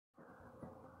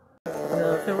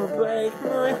Nothing will break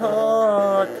my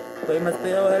heart. Break my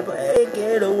spirit, break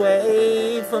it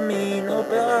away from me. No,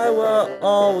 but I will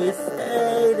always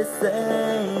stay the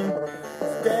same.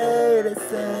 Stay the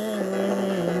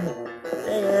same.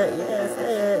 Stay it, yeah,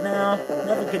 stay it now.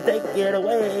 Nothing can take it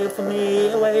away from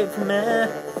me, away from me.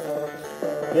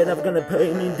 You're never gonna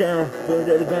put me down, put it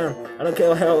to the ground. I don't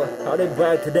care how they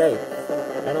brag today.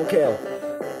 I don't care.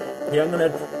 Yeah, I'm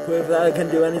gonna prove that I can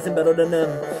do anything better than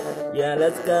them. Yeah,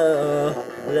 let's go.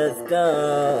 Let's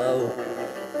go.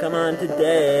 Come on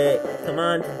today. Come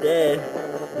on today.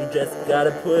 You just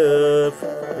gotta prove.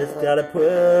 Just gotta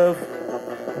prove.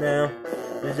 Now,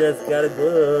 you just gotta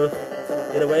prove.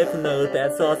 Get away from those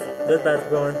bad sauce, those bad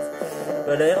ones.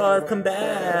 But they all come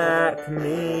back to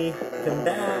me. Come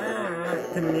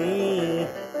back to me.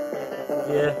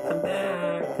 Yeah, come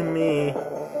back to me.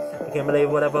 I can't believe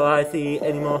whatever I see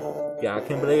anymore. Yeah, I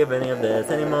can't believe any of this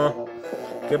anymore.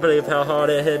 Can't believe how hard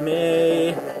it hit me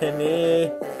in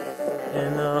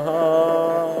the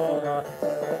heart.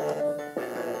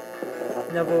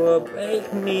 Never will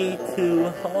break me too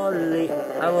hardly.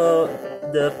 I will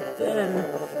defend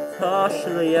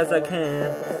partially as I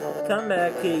can. Come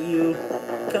back at you.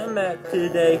 Come back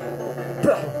today.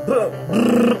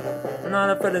 I'm not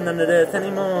afraid of none of this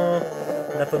anymore.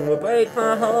 Nothing will break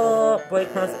my heart,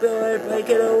 break my spirit, break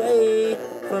it away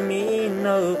from me.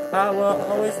 No, I will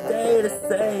always stay the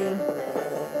same.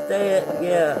 Stay it,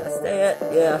 yeah, stay it,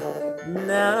 yeah.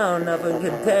 No, nothing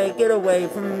can take it away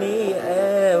from me,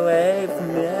 away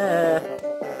from me.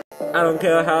 I don't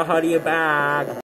care how hard you bag.